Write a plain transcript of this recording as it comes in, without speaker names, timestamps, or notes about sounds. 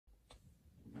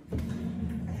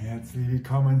Herzlich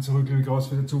willkommen zurück, liebe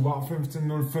CrossFitter, zu Wow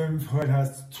 1505. Heute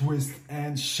heißt Twist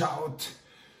and Shout.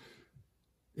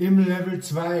 Im Level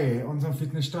 2, unserem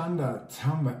Fitnessstandard,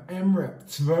 haben wir M-Rap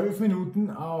 12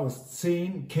 Minuten aus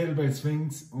 10 Kettlebell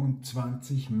Swings und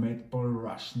 20 Medball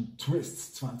Russian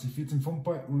Twists, 20 14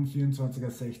 Pfundball und 24er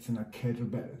 16er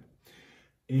Kettlebell.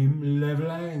 Im Level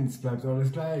 1 bleibt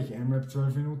alles gleich. M-Rap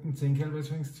 12 Minuten, 10 Kettlebell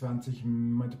Swings, 20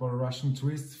 Medball Russian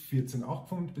Twists, 14 8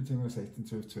 Pfund bzw. 16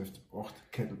 12 12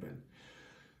 8 Kettlebell.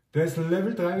 Das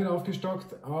Level 3 wird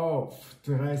aufgestockt auf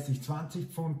 30 20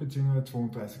 Pfund bzw.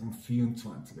 32 und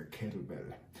 24er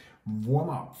Kettlebell.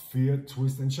 Warm-up für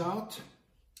Twist and Shout.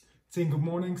 10 Good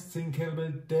Mornings, 10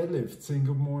 Kettlebell Deadlift, 10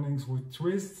 Good Mornings with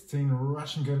Twists, 10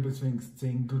 Russian Kettlebell Swings,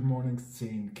 10 Good Mornings,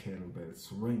 10 Kettlebell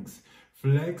Swings.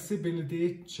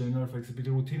 Flexibility, General Flexibility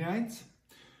Routine 1.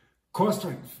 Core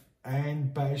Strength,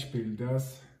 ein Beispiel,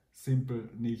 das simpel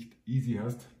nicht easy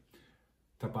heißt.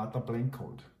 Tabata Plank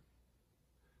Hold.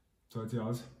 So sieht sie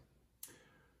aus.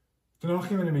 Danach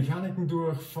gehen wir die Mechaniken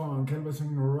durch von Kettlebell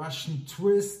Swing Russian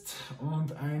Twist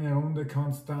und eine Runde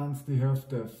Konstanz, die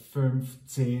Hälfte 5,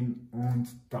 10 und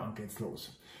dann geht's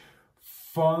los.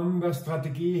 Von der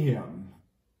Strategie her,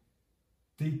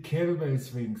 die Kettlebell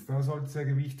Swings, da solltet ihr ein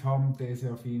Gewicht haben, das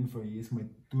ihr auf jeden Fall jedes Mal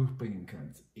durchbringen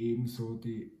könnt. Ebenso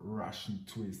die Russian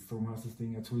Twist. Darum heißt das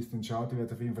Ding ja Twist and Shout. Ihr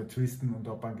werdet auf jeden Fall twisten und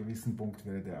ab einem gewissen Punkt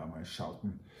werdet ihr auch mal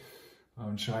schauten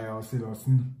und Schreie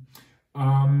auslassen.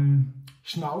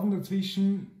 Schnaufen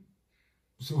dazwischen,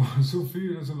 so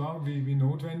viel oder so lang wie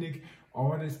notwendig,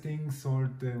 aber das Ding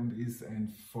sollte und ist ein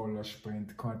voller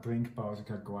Sprint. Keine Trinkpause,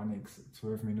 kein gar nichts.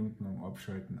 12 Minuten am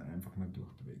Abschalten, einfach nur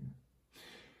durchbewegen.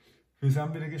 Wir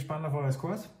sind wieder gespannt auf eure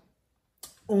Scores.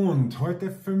 Und heute,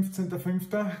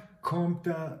 15.05., kommt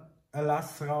der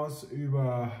Erlass raus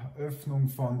über Öffnung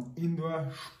von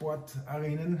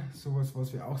Indoor-Sportarenen, sowas,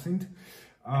 was wir auch sind.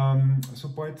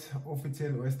 Sobald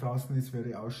offiziell alles draußen ist, werde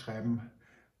ich ausschreiben,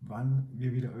 wann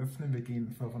wir wieder öffnen. Wir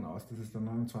gehen davon aus, dass es der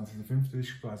 29.05.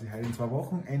 ist, quasi heute in 2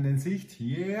 Wochen, Ende in Sicht.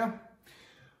 Yeah!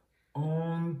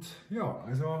 Und ja,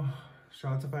 also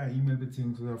schaut auf eure E-Mail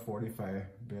bzw. auf Spotify,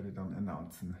 werde ich dann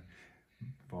announcen,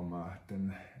 wann wir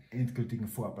den endgültigen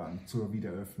Vorplan zur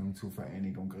Wiedereröffnung, zur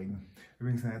Vereinigung kriegen.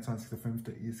 Übrigens,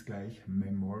 29.05. ist gleich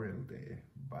Memorial Day.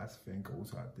 Was für ein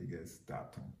großartiges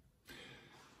Datum.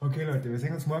 Okay Leute, wir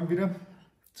sehen uns morgen wieder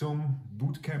zum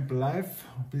Bootcamp Live.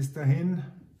 Bis dahin,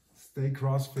 stay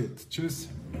CrossFit. Tschüss.